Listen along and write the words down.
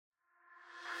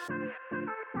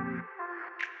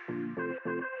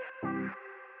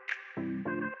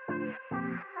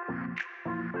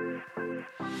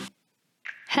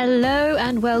Hello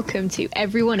and welcome to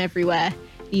Everyone Everywhere,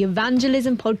 the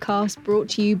evangelism podcast brought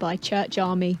to you by Church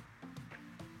Army.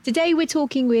 Today we're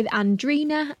talking with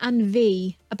Andrina and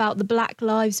V about the Black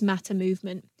Lives Matter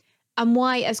movement and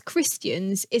why, as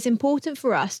Christians, it's important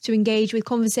for us to engage with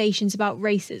conversations about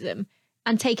racism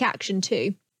and take action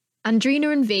too.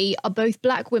 Andrina and V are both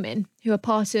Black women who are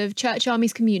part of Church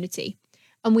Army's community,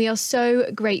 and we are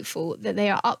so grateful that they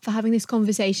are up for having this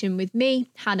conversation with me,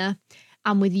 Hannah,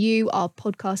 and with you, our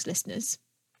podcast listeners.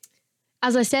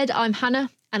 As I said, I'm Hannah,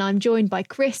 and I'm joined by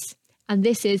Chris, and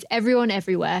this is Everyone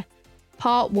Everywhere,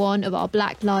 part 1 of our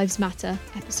Black Lives Matter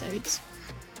episodes.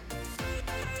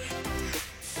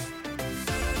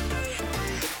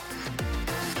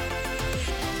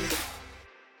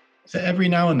 So every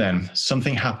now and then,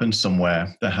 something happens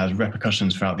somewhere that has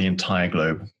repercussions throughout the entire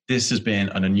globe. This has been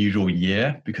an unusual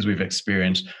year because we've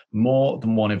experienced more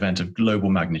than one event of global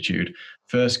magnitude.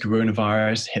 First,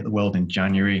 coronavirus hit the world in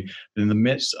January, but in the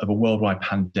midst of a worldwide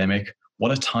pandemic,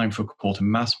 what a time for a call to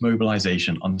mass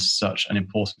mobilization on such an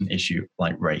important issue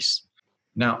like race.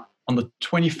 Now, on the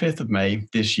 25th of May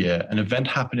this year, an event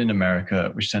happened in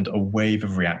America which sent a wave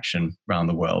of reaction around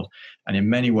the world. And in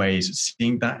many ways,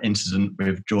 seeing that incident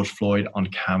with George Floyd on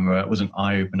camera was an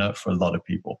eye-opener for a lot of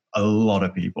people, a lot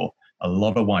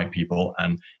of white people,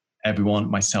 and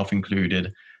everyone, myself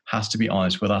included, has to be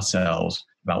honest with ourselves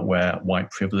about where white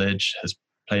privilege has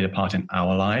played a part in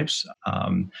our lives,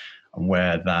 and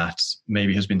where that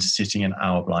maybe has been sitting in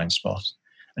our blind spot.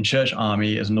 And Church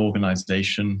Army, as an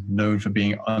organization known for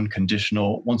being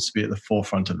unconditional, wants to be at the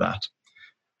forefront of that.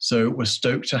 So we're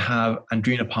stoked to have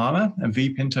Andrina Palmer and V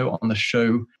Pinto on the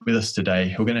show with us today,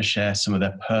 who are going to share some of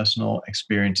their personal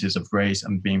experiences of race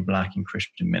and being Black in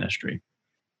Christian ministry.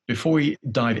 Before we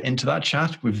dive into that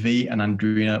chat with V and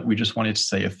Andrina, we just wanted to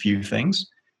say a few things.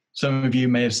 Some of you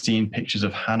may have seen pictures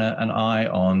of Hannah and I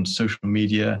on social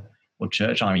media or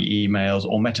Church Army emails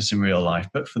or met us in real life.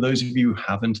 But for those of you who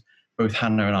haven't, both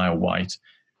Hannah and I are white.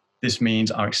 This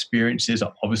means our experiences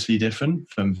are obviously different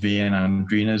from V and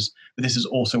Andrina's, but this is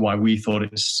also why we thought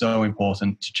it was so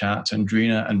important to chat to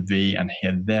Andrina and V and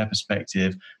hear their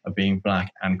perspective of being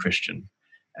Black and Christian.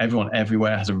 Everyone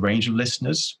Everywhere has a range of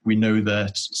listeners. We know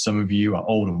that some of you are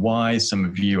old and wise, some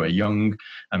of you are young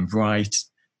and bright,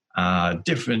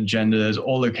 different genders,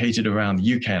 all located around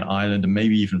the UK and Ireland and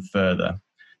maybe even further.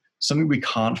 Something we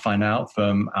can't find out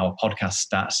from our podcast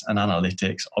stats and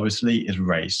analytics, obviously, is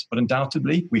race. But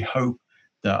undoubtedly, we hope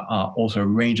there are also a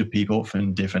range of people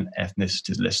from different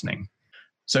ethnicities listening.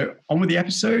 So on with the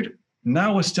episode.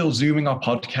 Now we're still Zooming our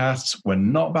podcasts. We're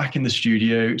not back in the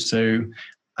studio. So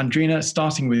Andrina,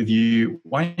 starting with you,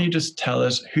 why don't you just tell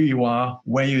us who you are,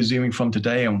 where you're Zooming from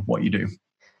today and what you do?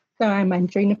 So I'm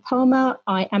Andrina Palmer.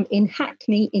 I am in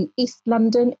Hackney in East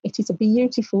London. It is a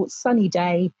beautiful sunny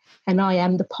day and I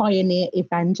am the pioneer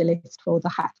evangelist for the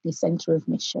Hackney Centre of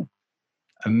Mission.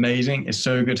 Amazing. It's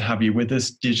so good to have you with us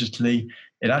digitally.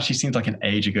 It actually seems like an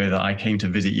age ago that I came to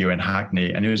visit you in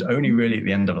Hackney, and it was only really at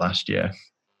the end of last year.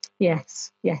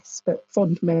 Yes, but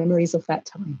fond memories of that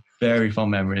time. Very fond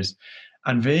memories.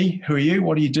 And V, who are you?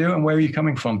 What do you do? And where are you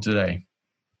coming from today?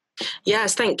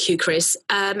 Yes, thank you, Chris.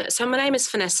 So my name is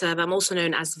Vanessa, but I'm also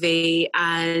known as V,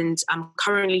 and I'm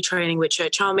currently training with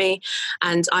Church Army,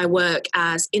 and I work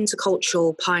as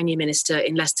Intercultural Pioneer Minister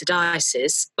in Leicester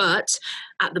Diocese. But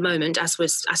at the moment, as we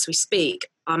speak,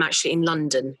 I'm actually in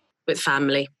London with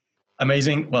family.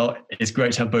 Amazing. Well, it's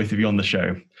great to have both of you on the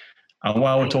show. And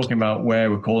while we're talking about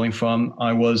where we're calling from,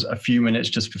 I was a few minutes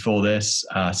just before this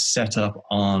set up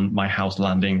on my house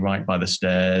landing right by the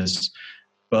stairs.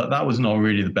 But that was not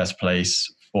really the best place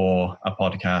for a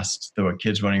podcast. There were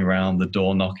kids running around, the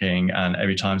door knocking, and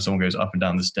every time someone goes up and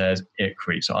down the stairs, it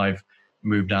creaks. So I've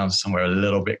moved down to somewhere a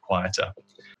little bit quieter.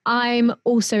 I'm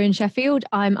also in Sheffield.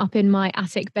 I'm up in my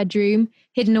attic bedroom,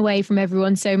 hidden away from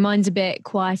everyone. So mine's a bit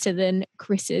quieter than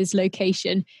Chris's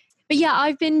location. But yeah,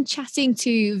 I've been chatting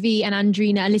to V and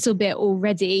Andrina a little bit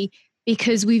already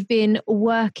because we've been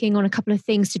working on a couple of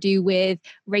things to do with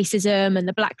racism and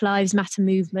the Black Lives Matter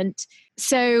movement.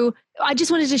 So I just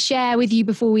wanted to share with you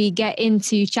before we get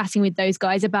into chatting with those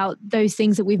guys about those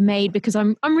things that we've made, because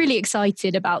I'm really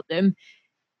excited about them.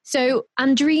 So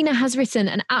Andrina has written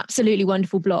an absolutely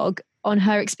wonderful blog on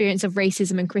her experience of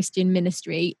racism and Christian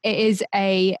ministry. It is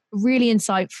a really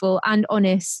insightful and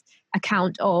honest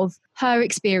account of her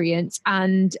experience,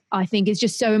 and I think it's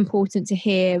just so important to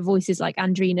hear voices like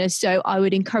Andrina's. So I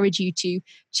would encourage you to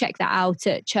check that out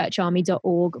at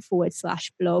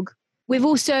churcharmy.org/blog. We've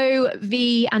also,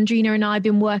 Andrina and I,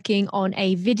 been working on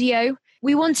a video.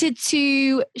 We wanted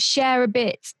to share a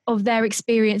bit of their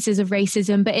experiences of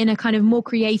racism, but in a kind of more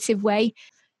creative way.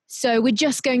 So we're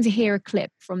just going to hear a clip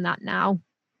from that now.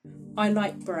 I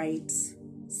like braids.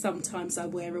 Sometimes I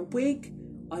wear a wig,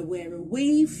 I wear a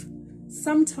weave.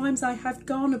 Sometimes I have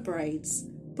Ghana braids.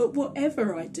 But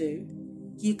whatever I do,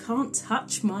 you can't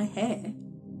touch my hair.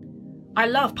 I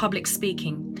love public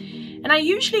speaking, and I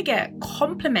usually get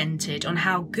complimented on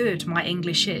how good my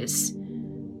English is.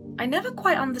 I never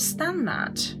quite understand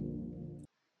that.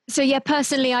 So yeah,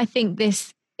 personally, I think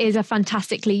this is a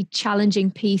fantastically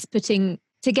challenging piece, putting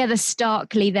together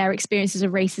starkly their experiences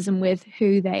of racism with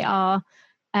who they are.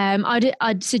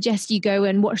 I'd suggest you go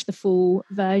and watch the full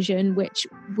version, which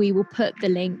we will put the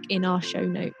link in our show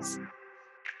notes.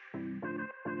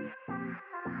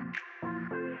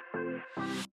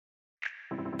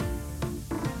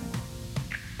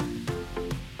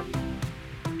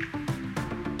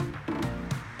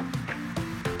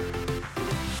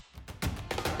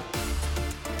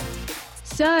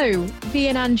 So, V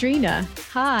and Andrina,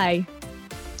 hi.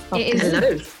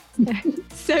 Hello.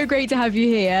 So great to have you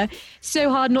here. So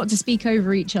hard not to speak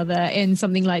over each other in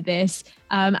something like this,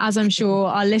 as I'm sure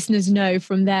our listeners know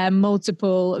from their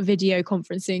multiple video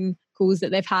conferencing calls that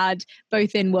they've had,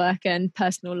 both in work and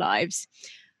personal lives.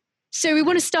 So we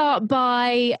want to start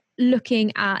by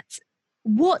looking at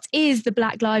what is the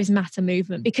Black Lives Matter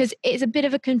movement, because it's a bit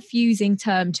of a confusing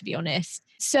term, to be honest.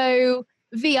 So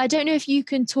V, I don't know if you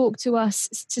can talk to us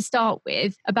to start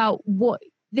with about what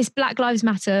this Black Lives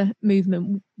Matter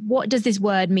movement, what does this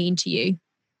word mean to you?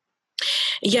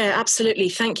 Yeah, absolutely.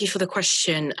 Thank you for the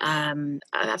question.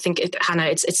 I think, Hannah,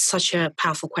 it's such a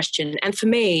powerful question. And for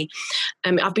me,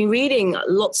 I've been reading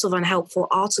lots of unhelpful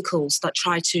articles that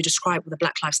try to describe what the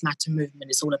Black Lives Matter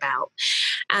movement is all about.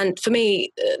 And for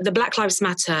me, the Black Lives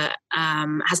Matter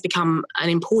has become an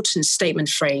important statement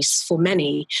phrase for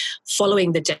many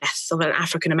following the death of an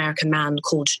African-American man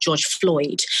called George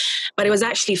Floyd. But it was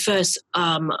actually first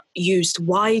used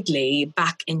widely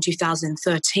back in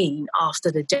 2013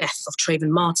 after the death of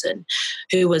Trayvon Martin,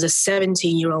 who was a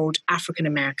 17-year-old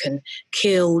African-American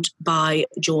killed by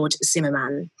George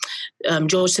Zimmerman.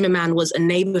 George Zimmerman was a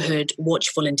neighborhood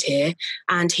watch volunteer,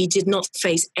 and he did not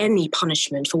face any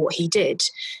punishment for what he did.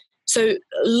 So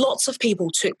lots of people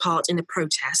took part in the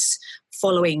protests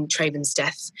following Trayvon's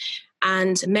death,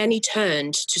 and many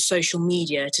turned to social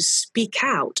media to speak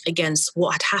out against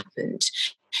what had happened.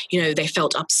 You know, they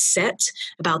felt upset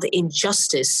about the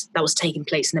injustice that was taking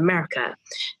place in America,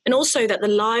 and also that the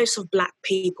lives of Black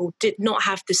people did not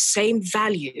have the same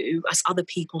value as other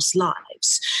people's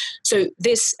lives. So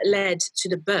this led to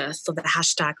the birth of the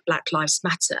hashtag Black Lives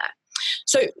Matter.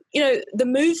 So, you know, the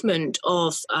movement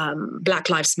of Black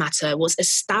Lives Matter was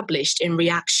established in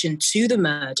reaction to the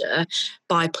murder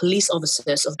by police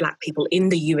officers of Black people in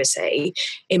the USA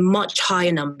in much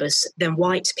higher numbers than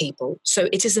white people. So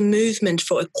it is a movement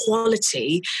for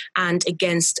equality and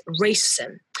against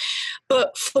racism.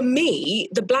 But for me,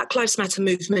 the Black Lives Matter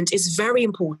movement is very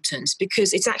important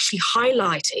because it's actually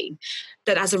highlighting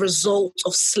that as a result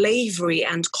of slavery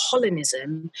and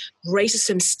colonism,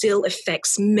 racism still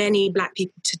affects many Black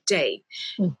people today.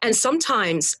 Mm. And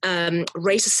sometimes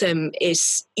racism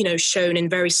is, you know, shown in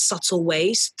very subtle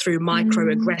ways through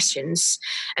microaggressions,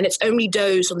 and it's only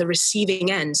those on the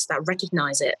receiving ends that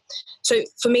recognize it. So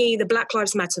for me, the Black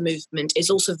Lives Matter movement is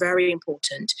also very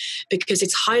important because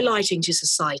it's highlighting to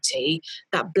society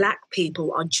that Black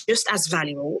people are just as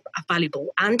valuable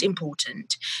and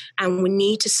important, and we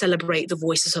need to celebrate the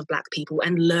voices of Black people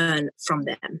and learn from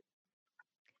them.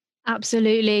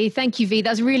 Absolutely. Thank you, V.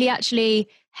 That's really actually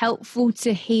helpful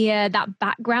to hear that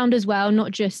background as well,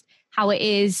 not just how it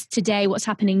is today, what's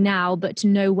happening now, but to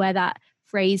know where that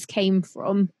phrase came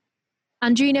from.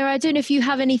 Andrina, I don't know if you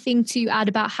have anything to add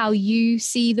about how you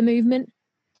see the movement.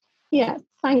 Yeah,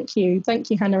 thank you. Thank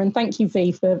you, Hannah, and thank you,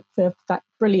 V, for that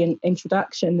brilliant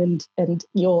introduction and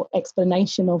your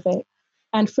explanation of it.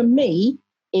 And for me,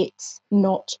 it's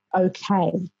not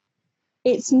okay.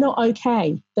 It's not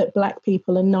okay that Black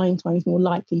people are 9 times more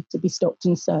likely to be stopped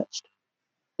and searched.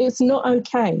 It's not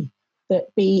okay that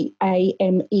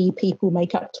BAME people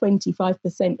make up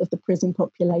 25% of the prison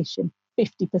population,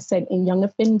 50% in young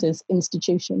offenders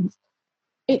institutions.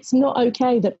 It's not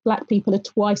okay that Black people are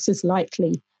twice as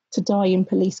likely to die in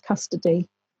police custody,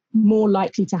 more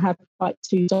likely to have type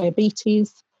 2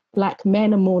 diabetes. Black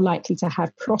men are more likely to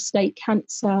have prostate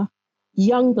cancer.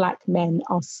 Young Black men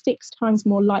are 6 times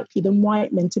more likely than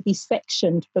white men to be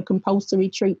sectioned for compulsory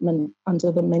treatment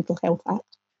under the Mental Health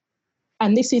Act.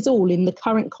 And this is all in the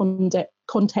current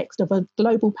context of a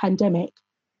global pandemic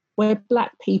where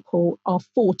Black people are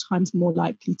 4 times more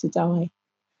likely to die.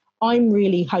 I'm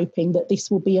really hoping that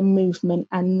this will be a movement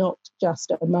and not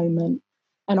just a moment.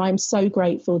 And I'm so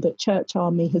grateful that Church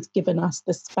Army has given us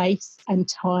the space and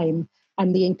time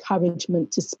and the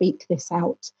encouragement to speak this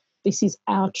out. This is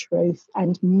our truth.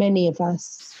 And many of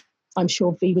us, I'm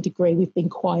sure V would agree, we've been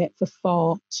quiet for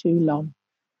far too long.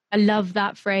 I love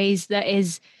that phrase, that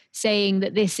is saying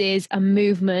that this is a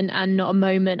movement and not a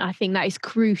moment. I think that is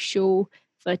crucial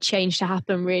for change to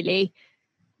happen, really.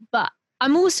 But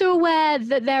I'm also aware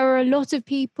that there are a lot of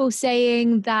people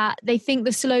saying that they think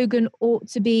the slogan ought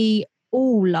to be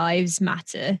all lives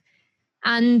matter.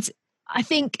 And I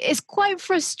think it's quite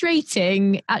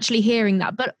frustrating actually hearing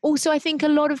that. But also I think a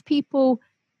lot of people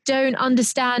don't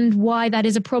understand why that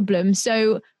is a problem.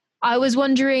 So I was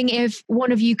wondering if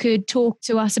one of you could talk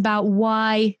to us about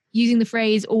why using the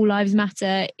phrase all lives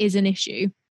matter is an issue.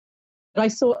 I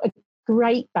saw a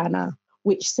great banner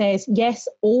which says, yes,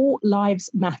 all lives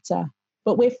matter,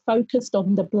 but we're focused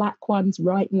on the Black ones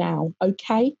right now,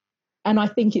 okay? And I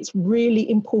think it's really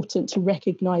important to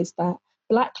recognise that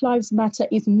Black Lives Matter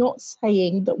is not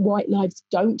saying that white lives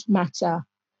don't matter.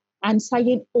 And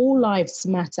saying all lives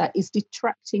matter is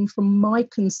detracting from my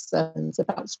concerns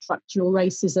about structural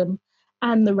racism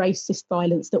and the racist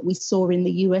violence that we saw in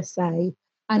the USA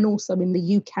and also in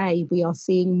the UK we are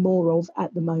seeing more of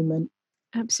at the moment.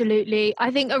 Absolutely. I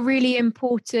think a really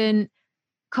important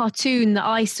cartoon that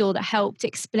I saw that helped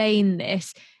explain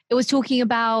this, it was talking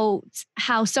about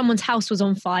how someone's house was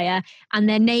on fire and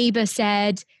their neighbour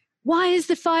said, "Why is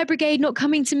the fire brigade not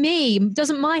coming to me?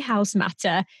 Doesn't my house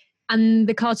matter?" And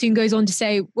the cartoon goes on to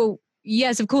say, well,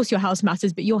 yes, of course your house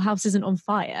matters, but your house isn't on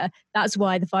fire. That's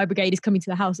why the fire brigade is coming to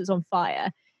the house that's on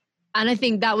fire. And I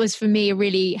think that was, for me, a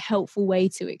really helpful way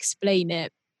to explain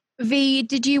it. V,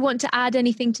 did you want to add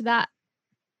anything to that?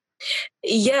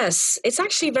 Yes, it's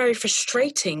actually very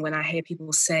frustrating when I hear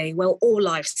people say, well, all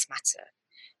lives matter.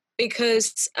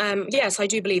 Because, yes, I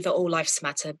do believe that all lives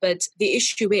matter, but the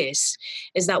issue is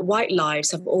that white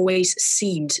lives have always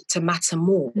seemed to matter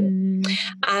more.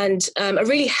 And a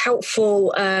really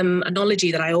helpful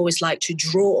analogy that I always like to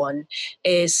draw on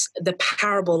is the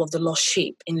parable of the lost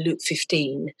sheep in Luke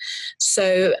 15.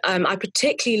 So I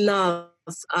particularly love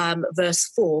verse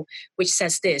 4, which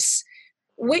says this: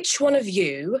 "Which one of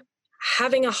you,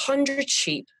 having 100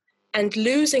 sheep and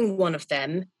losing one of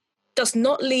them, does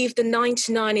not leave the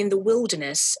 99 in the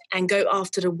wilderness and go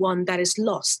after the one that is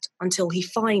lost until he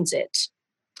finds it?"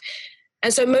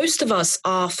 And so most of us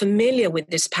are familiar with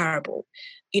this parable,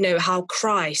 you know, how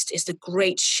Christ is the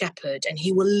great shepherd and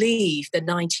he will leave the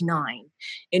 99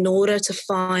 in order to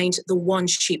find the one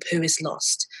sheep who is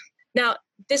lost. Now,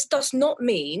 this does not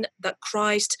mean that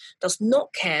Christ does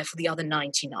not care for the other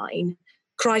 99.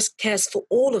 Christ cares for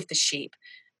all of the sheep.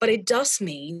 But it does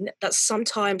mean that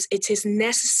sometimes it is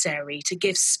necessary to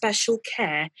give special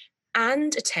care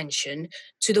and attention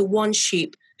to the one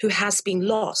sheep who has been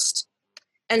lost.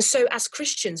 And so as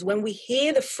Christians, when we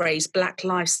hear the phrase Black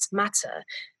Lives Matter,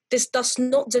 this does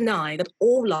not deny that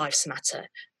all lives matter.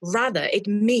 Rather, it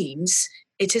means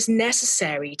it is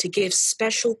necessary to give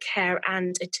special care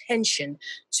and attention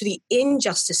to the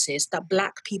injustices that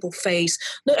Black people face,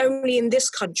 not only in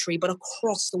this country, but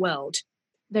across the world.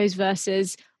 Those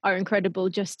verses are incredible,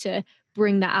 just to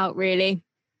bring that out, really.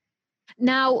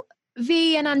 Now,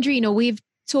 V and Andrina, we've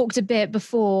talked a bit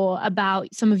before about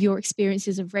some of your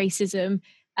experiences of racism,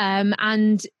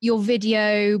 and your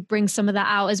video brings some of that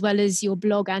out, as well as your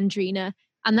blog, Andrina,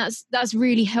 and that's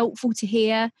really helpful to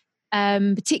hear,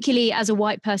 particularly as a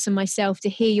white person myself, to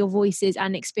hear your voices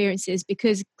and experiences,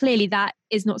 because clearly that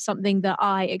is not something that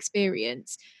I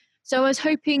experience. So I was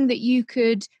hoping that you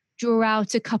could draw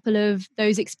out a couple of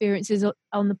those experiences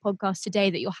on the podcast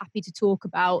today that you're happy to talk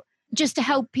about, just to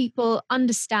help people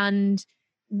understand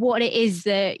what it is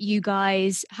that you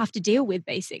guys have to deal with,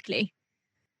 basically.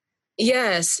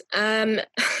 Yes.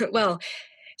 Well,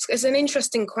 it's an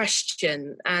interesting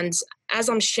question. And as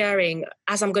I'm going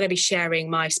to be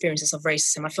sharing my experiences of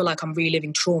racism, I feel like I'm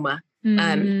reliving trauma.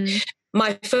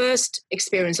 My first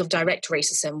experience of direct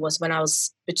racism was when I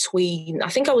was I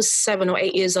think I was 7 or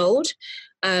 8 years old.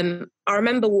 I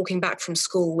remember walking back from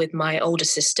school with my older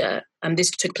sister, and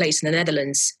this took place in the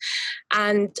Netherlands.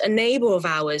 And a neighbor of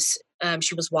ours,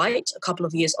 she was white, a couple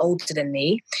of years older than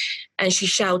me, and she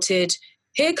shouted,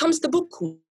 "Here comes the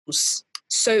bukus."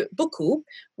 So buku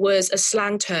was a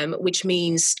slang term which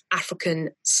means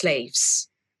African slaves.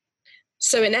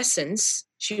 So in essence,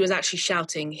 she was actually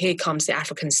shouting, "Here comes the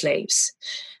African slaves."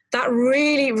 That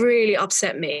really, really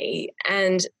upset me.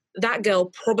 And that girl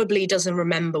probably doesn't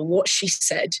remember what she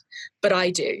said, but I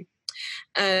do.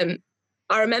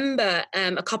 I remember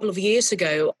a couple of years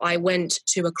ago, I went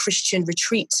to a Christian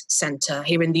retreat centre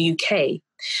here in the UK.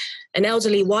 An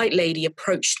elderly white lady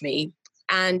approached me,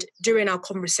 and during our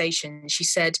conversation, she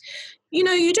said, "You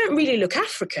know, you don't really look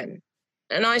African."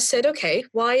 And I said, "Okay,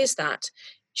 why is that?"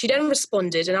 She then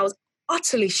responded, and I was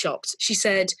utterly shocked. She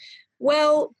said,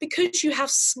 "Well, because you have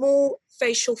small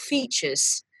facial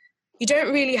features. You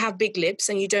don't really have big lips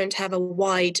and you don't have a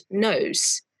wide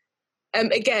nose."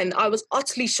 Again, I was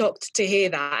utterly shocked to hear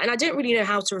that. And I didn't really know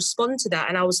how to respond to that.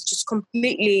 And I was just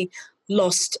completely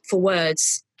lost for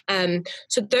words.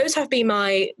 So those have been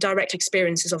my direct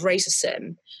experiences of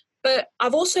racism. But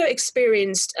I've also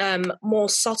experienced more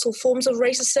subtle forms of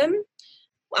racism.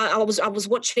 I was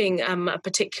watching a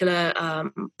particular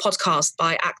podcast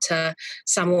by actor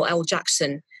Samuel L.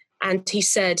 Jackson, and he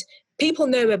said, people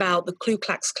know about the Ku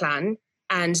Klux Klan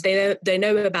and they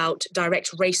know about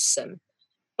direct racism,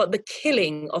 but the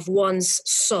killing of one's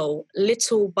soul,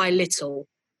 little by little,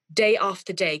 day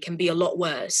after day, can be a lot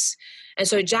worse. And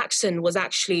so Jackson was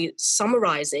actually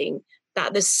summarizing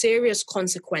that the serious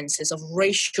consequences of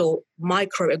racial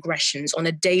microaggressions on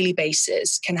a daily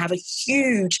basis can have a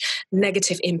huge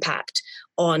negative impact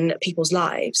on people's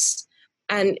lives.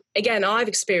 And again, I've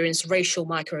experienced racial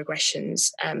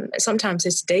microaggressions. Sometimes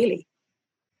it's daily.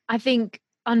 I think,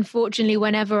 unfortunately,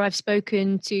 whenever I've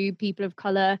spoken to people of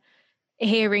colour,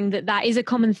 hearing that is a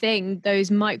common thing, those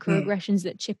microaggressions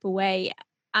that chip away,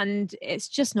 and it's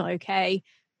just not okay.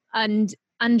 And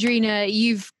Andrina,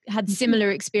 you've had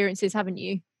similar experiences, haven't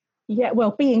you? Yeah,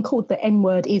 well, being called the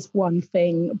N-word is one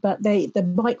thing, but the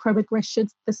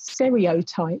microaggressions, the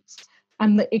stereotypes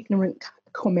and the ignorant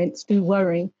comments do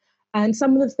worry. And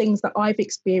some of the things that I've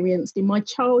experienced in my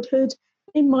childhood,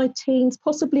 in my teens,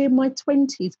 possibly in my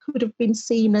 20s, could have been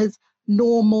seen as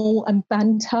normal and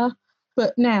banter,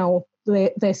 but now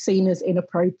they're seen as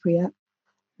inappropriate.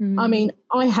 I mean,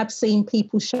 I have seen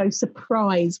people show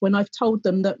surprise when I've told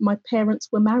them that my parents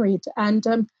were married. And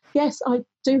yes, I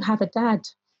do have a dad.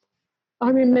 I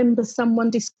remember someone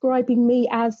describing me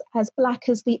as black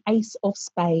as the ace of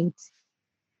spades,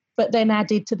 but then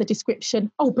added to the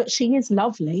description, "Oh, but she is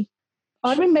lovely."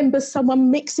 I remember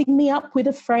someone mixing me up with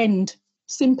a friend,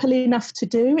 simple enough to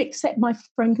do, except my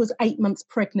friend was 8 months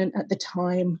pregnant at the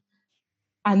time.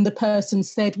 And the person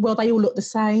said, "Well, they all look the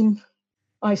same."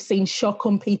 I've seen shock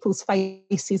on people's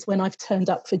faces when I've turned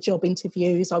up for job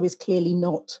interviews. I was clearly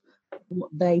not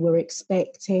what they were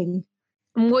expecting.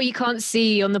 And what you can't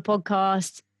see on the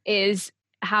podcast is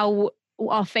how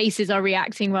our faces are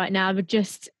reacting right now with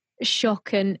just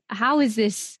shock and how is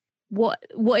this, what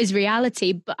is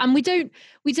reality? And we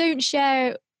don't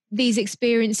share these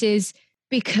experiences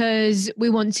because we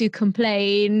want to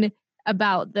complain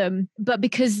about them, but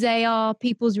because they are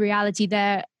people's reality.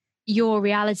 They're your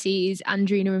realities,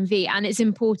 Andrina and V, and it's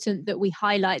important that we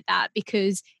highlight that,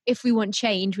 because if we want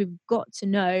change, we've got to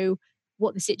know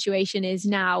what the situation is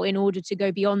now in order to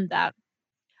go beyond that.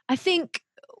 I think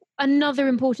another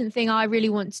important thing I really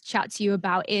want to chat to you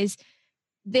about is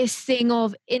this thing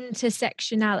of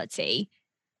intersectionality,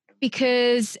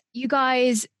 because you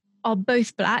guys are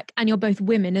both Black and you're both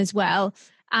women as well.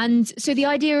 And so the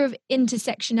idea of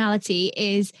intersectionality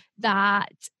is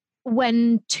that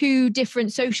when two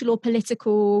different social or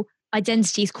political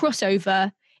identities cross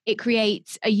over, it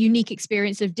creates a unique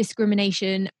experience of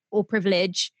discrimination or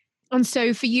privilege. And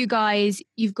so for you guys,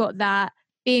 you've got that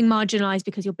being marginalized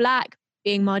because you're Black,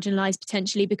 being marginalized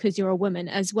potentially because you're a woman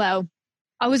as well.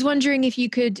 I was wondering if you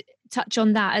could touch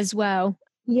on that as well.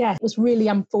 Yeah, it was really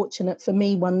unfortunate for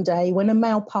me one day when a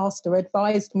male pastor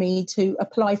advised me to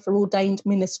apply for ordained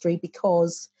ministry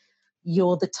because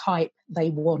you're the type they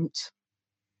want.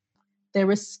 There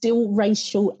are still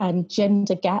racial and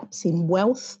gender gaps in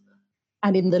wealth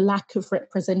and in the lack of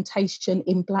representation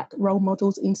in Black role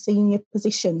models in senior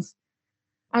positions.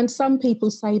 And some people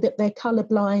say that they're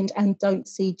colourblind and don't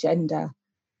see gender,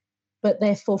 but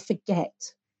therefore forget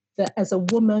that as a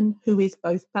woman who is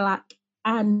both Black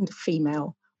and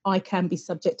female, I can be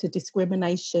subject to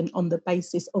discrimination on the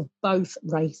basis of both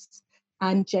race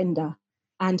and gender.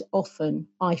 And often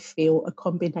I feel a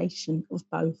combination of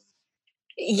both.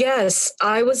 Yes,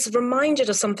 I was reminded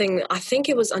of something. I think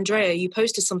it was Andrea, you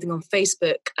posted something on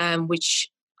Facebook,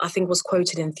 which I think was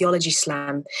quoted in Theology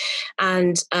Slam.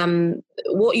 And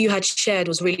what you had shared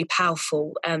was really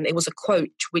powerful. It was a quote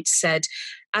which said,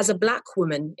 "As a Black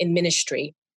woman in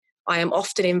ministry, I am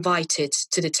often invited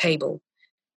to the table.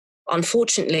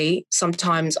 Unfortunately,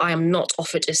 sometimes I am not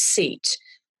offered a seat,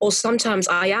 or sometimes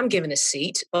I am given a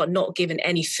seat, but not given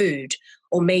any food,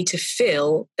 or made to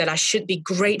feel that I should be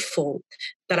grateful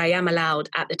that I am allowed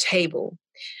at the table.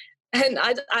 And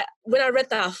when I read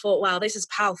that, I thought, wow, this is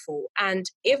powerful. And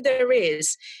if there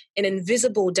is an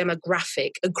invisible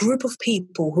demographic, a group of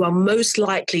people who are most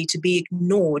likely to be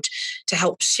ignored to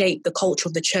help shape the culture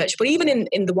of the church, but even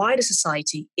in the wider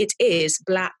society, it is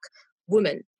Black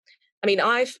women. I mean,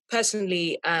 I've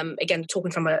personally, again,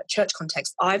 talking from a church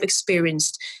context, I've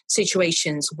experienced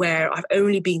situations where I've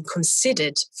only been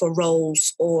considered for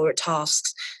roles or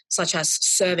tasks such as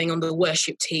serving on the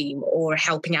worship team or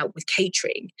helping out with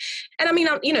catering. And I mean,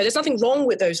 there's nothing wrong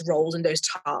with those roles and those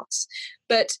tasks,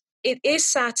 but it is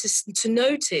sad to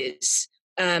notice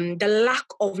the lack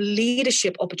of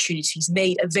leadership opportunities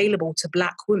made available to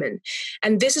Black women.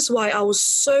 And this is why I was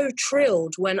so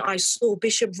thrilled when I saw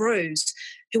Bishop Rose,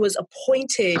 who was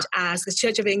appointed as the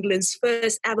Church of England's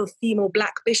first ever female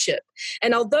Black bishop.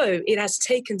 And although it has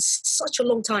taken such a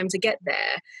long time to get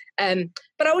there,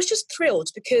 but I was just thrilled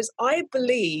because I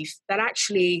believe that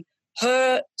actually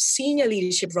her senior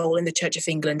leadership role in the Church of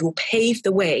England will pave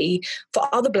the way for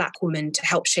other Black women to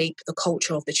help shape the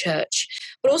culture of the church.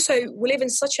 But also, we live in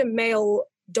such a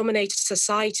male-dominated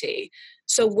society.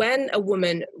 So when a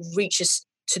woman reaches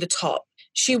to the top,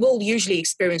 she will usually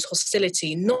experience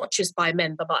hostility, not just by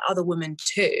men, but by other women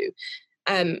too.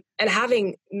 And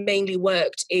having mainly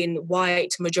worked in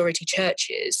white majority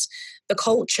churches, the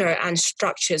culture and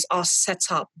structures are set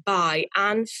up by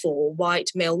and for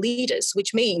white male leaders,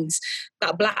 which means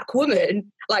that Black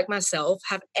women like myself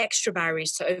have extra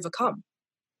barriers to overcome.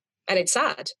 And it's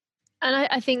sad. And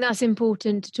I think that's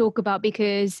important to talk about,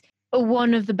 because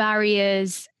one of the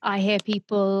barriers I hear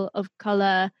people of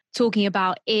colour talking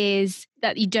about is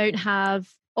that you don't have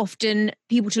often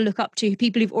people to look up to,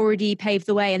 people who've already paved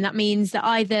the way. And that means that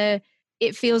either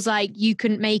it feels like you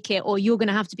couldn't make it, or you're going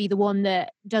to have to be the one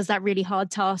that does that really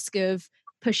hard task of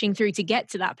pushing through to get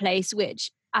to that place,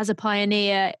 which as a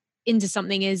pioneer into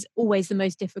something is always the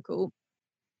most difficult.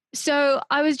 So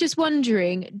I was just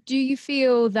wondering, do you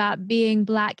feel that being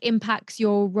Black impacts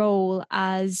your role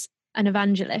as an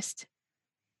evangelist?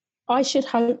 I should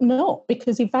hope not,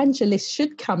 because evangelists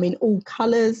should come in all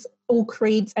colours, all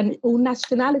creeds and all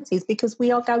nationalities, because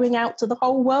we are going out to the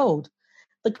whole world.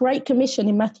 The Great Commission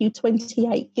in Matthew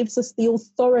 28 gives us the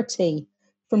authority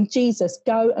from Jesus: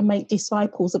 go and make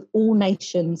disciples of all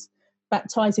nations,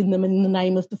 baptising them in the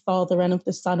name of the Father and of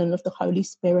the Son and of the Holy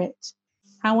Spirit.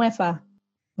 However,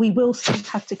 we will still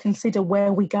have to consider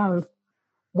where we go,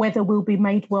 whether we'll be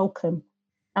made welcome,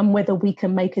 and whether we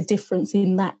can make a difference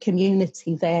in that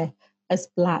community there as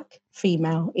Black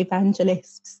female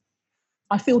evangelists.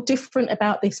 I feel different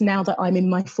about this now that I'm in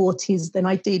my 40s than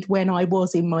I did when I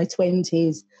was in my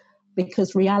 20s,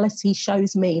 because reality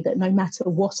shows me that no matter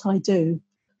what I do,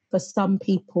 for some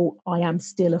people, I am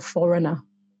still a foreigner.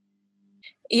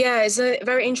 Yeah, it's a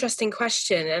very interesting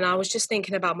question. And I was just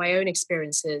thinking about my own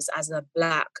experiences as a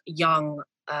Black young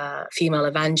female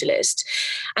evangelist.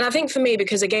 And I think for me,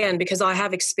 because I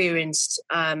have experienced,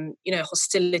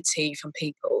 hostility from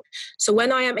people. So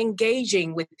when I am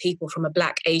engaging with people from a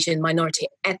Black, Asian, minority,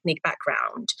 ethnic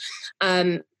background,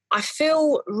 I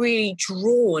feel really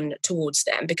drawn towards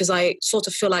them because I sort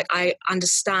of feel like I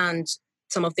understand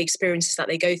some of the experiences that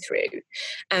they go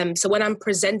through. So when I'm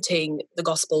presenting the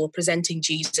gospel, presenting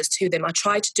Jesus to them, I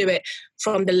try to do it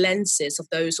from the lenses of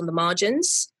those on the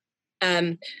margins.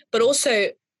 But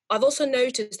also, I've also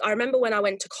noticed, I remember when I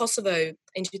went to Kosovo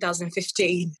in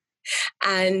 2015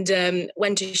 and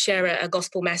went to share a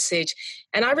gospel message,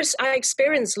 and I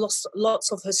experienced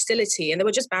lots of hostility, and there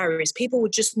were just barriers. People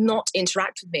would just not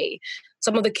interact with me.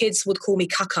 Some of the kids would call me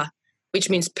kaka, which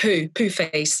means poo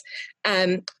face.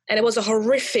 And it was a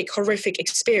horrific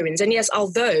experience. And yes,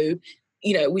 although,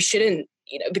 we shouldn't,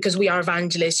 because we are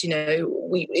evangelists,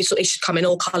 it should come in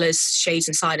all colours, shades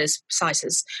and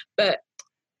sizes. But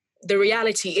the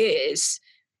reality is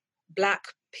Black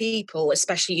people,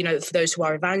 especially, for those who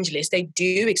are evangelists, they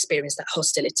do experience that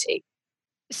hostility.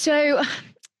 So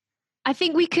I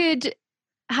think we could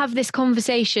have this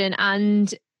conversation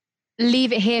and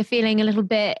leave it here feeling a little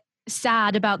bit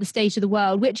sad about the state of the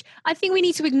world, which I think we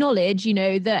need to acknowledge,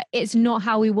 that it's not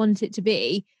how we want it to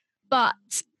be. But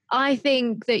I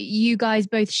think that you guys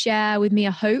both share with me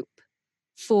a hope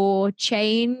for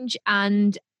change.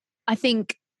 And I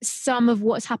think some of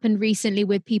what's happened recently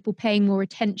with people paying more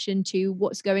attention to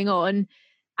what's going on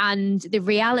and the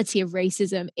reality of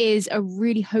racism is a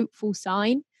really hopeful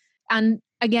sign. And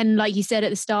again, like you said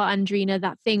at the start, Andrina,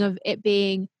 that thing of it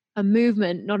being a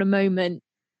movement, not a moment.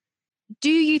 Do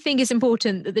you think it's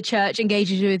important that the church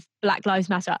engages with Black Lives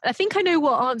Matter? I think I know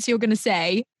what answer you're going to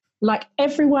say. Like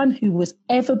everyone who was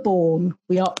ever born,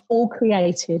 we are all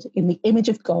created in the image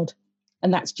of God.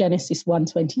 And that's Genesis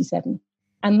 1:27.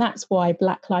 And that's why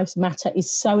Black Lives Matter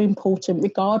is so important,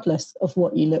 regardless of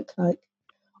what you look like.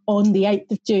 On the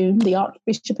 8th of June, the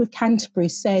Archbishop of Canterbury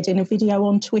said in a video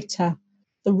on Twitter,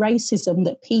 the racism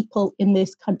that people in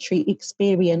this country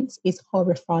experience is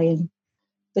horrifying.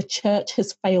 The church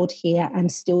has failed here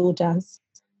and still does.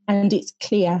 And it's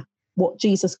clear what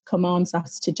Jesus commands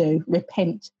us to do,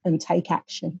 repent and take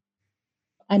action.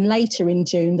 And later in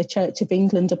June, the Church of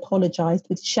England apologised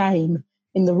with shame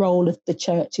in the role of the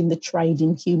church in the trade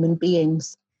in human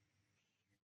beings.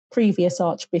 Previous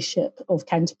Archbishop of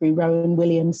Canterbury, Rowan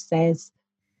Williams, says,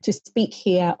 to speak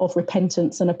here of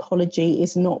repentance and apology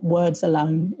is not words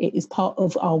alone. It is part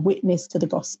of our witness to the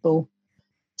gospel,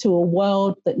 to a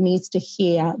world that needs to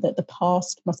hear that the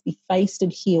past must be faced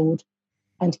and healed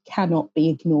and cannot be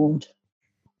ignored.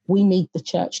 We need the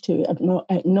church to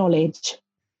acknowledge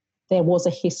there was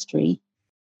a history,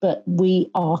 but we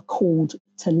are called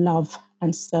to love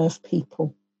and serve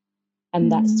people.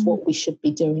 And that's what we should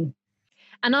be doing.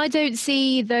 And I don't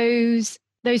see those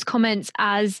comments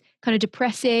as kind of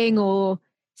depressing or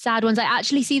sad ones. I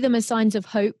actually see them as signs of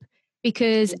hope,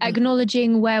 because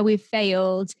acknowledging where we've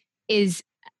failed is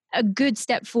a good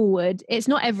step forward. It's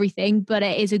not everything, but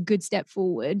it is a good step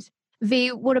forward.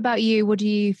 V, what about you? What do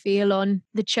you feel on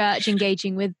the church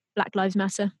engaging with Black Lives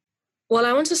Matter? Well,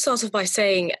 I want to start off by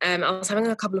saying I was having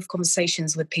a couple of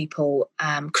conversations with people,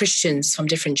 Christians from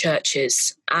different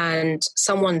churches, and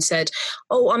someone said,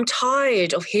 "Oh, I'm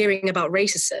tired of hearing about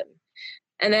racism."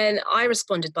 And then I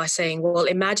responded by saying, well,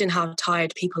 imagine how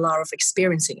tired people are of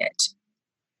experiencing it.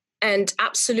 And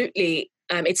absolutely,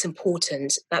 it's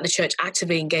important that the church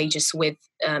actively engages with,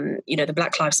 the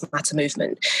Black Lives Matter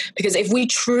movement. Because if we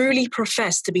truly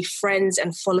profess to be friends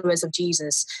and followers of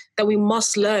Jesus, then we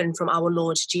must learn from our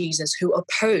Lord Jesus, who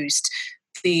opposed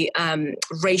the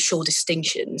racial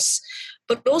distinctions.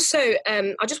 But also,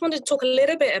 I just wanted to talk a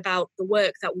little bit about the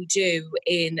work that we do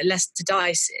in Leicester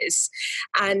Diocese,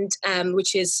 and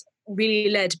which is really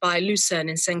led by Lucerne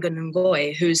and Sengun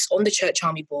Ngoy, who's on the Church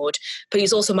Army Board, but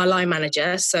he's also my line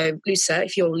manager. So, Lucerne,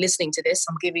 if you're listening to this,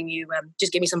 I'm giving you,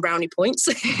 just give me some brownie points.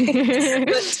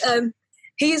 But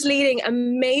he is leading a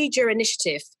major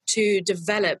initiative to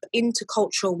develop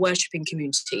intercultural worshipping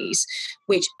communities,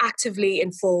 which actively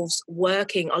involves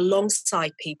working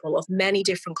alongside people of many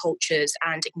different cultures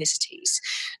and ethnicities.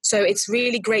 So it's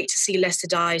really great to see Leicester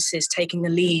Diocese taking the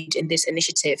lead in this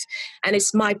initiative. And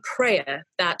it's my prayer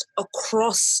that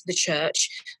across the church,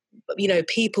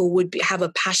 people would have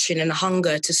a passion and a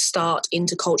hunger to start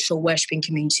intercultural worshipping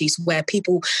communities where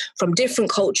people from different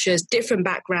cultures, different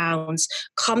backgrounds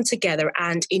come together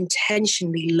and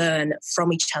intentionally learn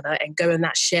from each other and go on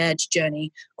that shared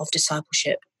journey of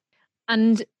discipleship.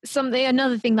 And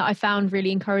another thing that I found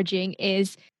really encouraging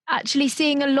is actually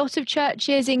seeing a lot of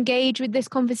churches engage with this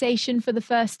conversation for the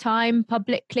first time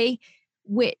publicly,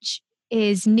 which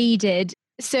is needed.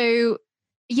 So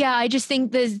yeah, I just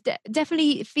think there's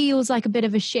definitely feels like a bit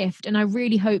of a shift. And I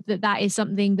really hope that is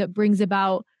something that brings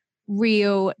about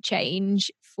real change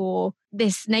for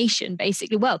this nation,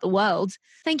 basically, the world.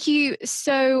 Thank you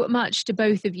so much to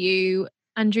both of you,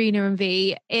 Andrina and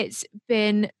V. It's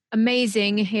been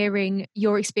amazing hearing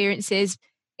your experiences.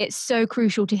 It's so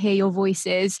crucial to hear your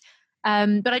voices.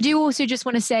 But I do also just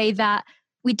want to say that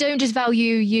we don't just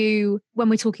value you when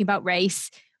we're talking about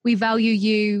race. We value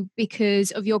you because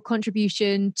of your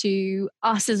contribution to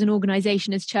us as an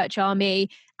organisation, as Church Army,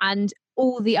 and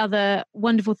all the other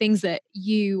wonderful things that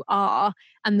you are,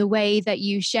 and the way that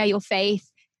you share your faith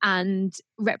and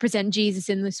represent Jesus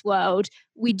in this world.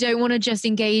 We don't want to just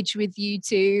engage with you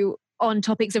two on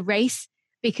topics of race,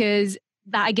 because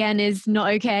that, again, is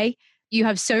not okay. You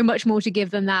have so much more to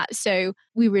give than that. So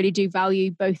we really do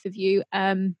value both of you.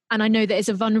 And I know that it's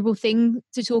a vulnerable thing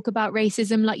to talk about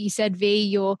racism. Like you said, V,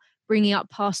 you're bringing up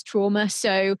past trauma.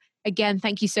 So again,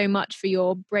 thank you so much for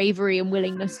your bravery and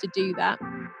willingness to do that.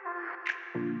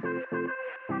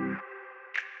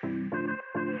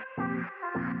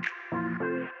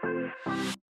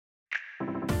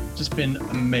 It's just been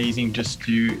amazing just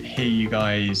to hear you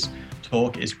guys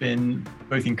talk. It's been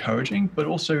both encouraging but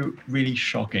also really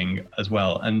shocking as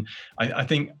well. And I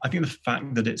think the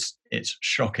fact that it's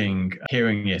shocking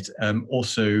hearing it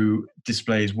also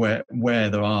displays where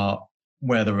there are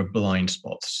blind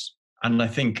spots. And I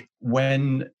think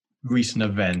when recent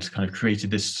events kind of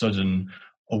created this sudden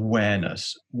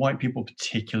awareness, white people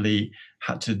particularly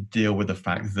had to deal with the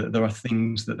fact that there are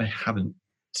things that they haven't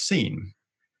seen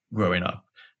growing up.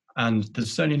 And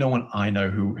there's certainly no one I know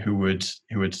who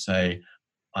would say,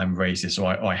 I'm racist or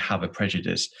I have a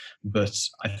prejudice. But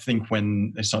I think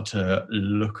when they start to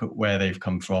look at where they've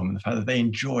come from and the fact that they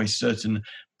enjoy certain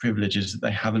privileges that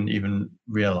they haven't even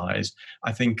realized,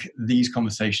 I think these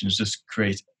conversations just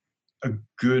create a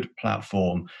good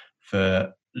platform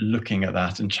for looking at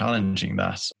that and challenging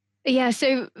that. Yeah,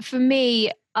 so for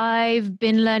me, I've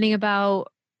been learning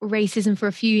about racism for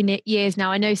a few years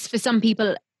now. I know for some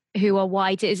people who are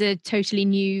white, it is a totally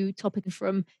new topic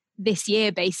from this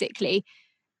year, basically.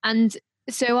 And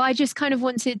so I just kind of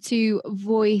wanted to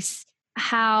voice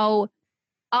how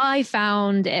I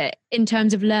found it in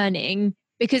terms of learning,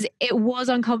 because it was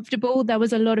uncomfortable. There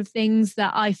was a lot of things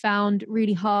that I found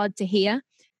really hard to hear.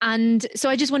 And so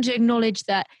I just wanted to acknowledge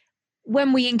that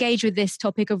when we engage with this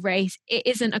topic of race, it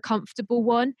isn't a comfortable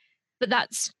one, but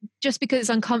that's just because it's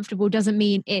uncomfortable doesn't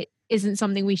mean it isn't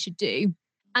something we should do.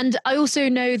 And I also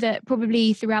know that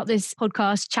probably throughout this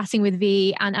podcast, chatting with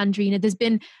V and Andrina, there's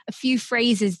been a few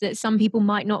phrases that some people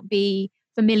might not be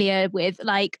familiar with,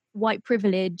 like white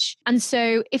privilege. And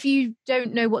so if you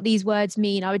don't know what these words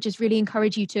mean, I would just really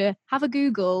encourage you to have a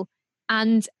Google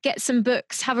and get some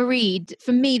books, have a read.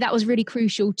 For me, that was really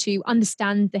crucial to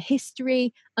understand the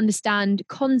history, understand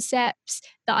concepts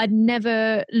that I'd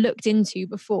never looked into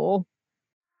before.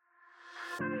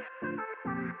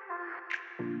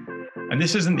 And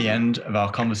this isn't the end of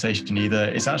our conversation either.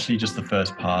 It's actually just the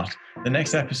first part. The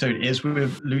next episode is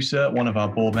with Lusa, one of our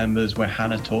board members, where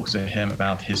Hannah talks to him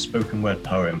about his spoken word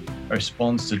poem, a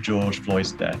response to George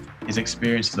Floyd's death, his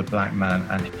experience as a black man,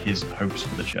 and his hopes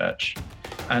for the church.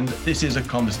 And this is a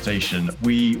conversation.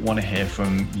 We want to hear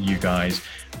from you guys.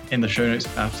 In the show notes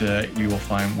after, you will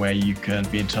find where you can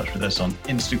be in touch with us on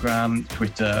Instagram,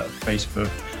 Twitter,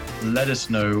 Facebook. Let us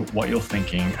know what you're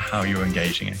thinking, how you're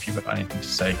engaging, and if you've got anything to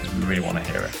say, because we really want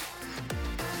to hear it.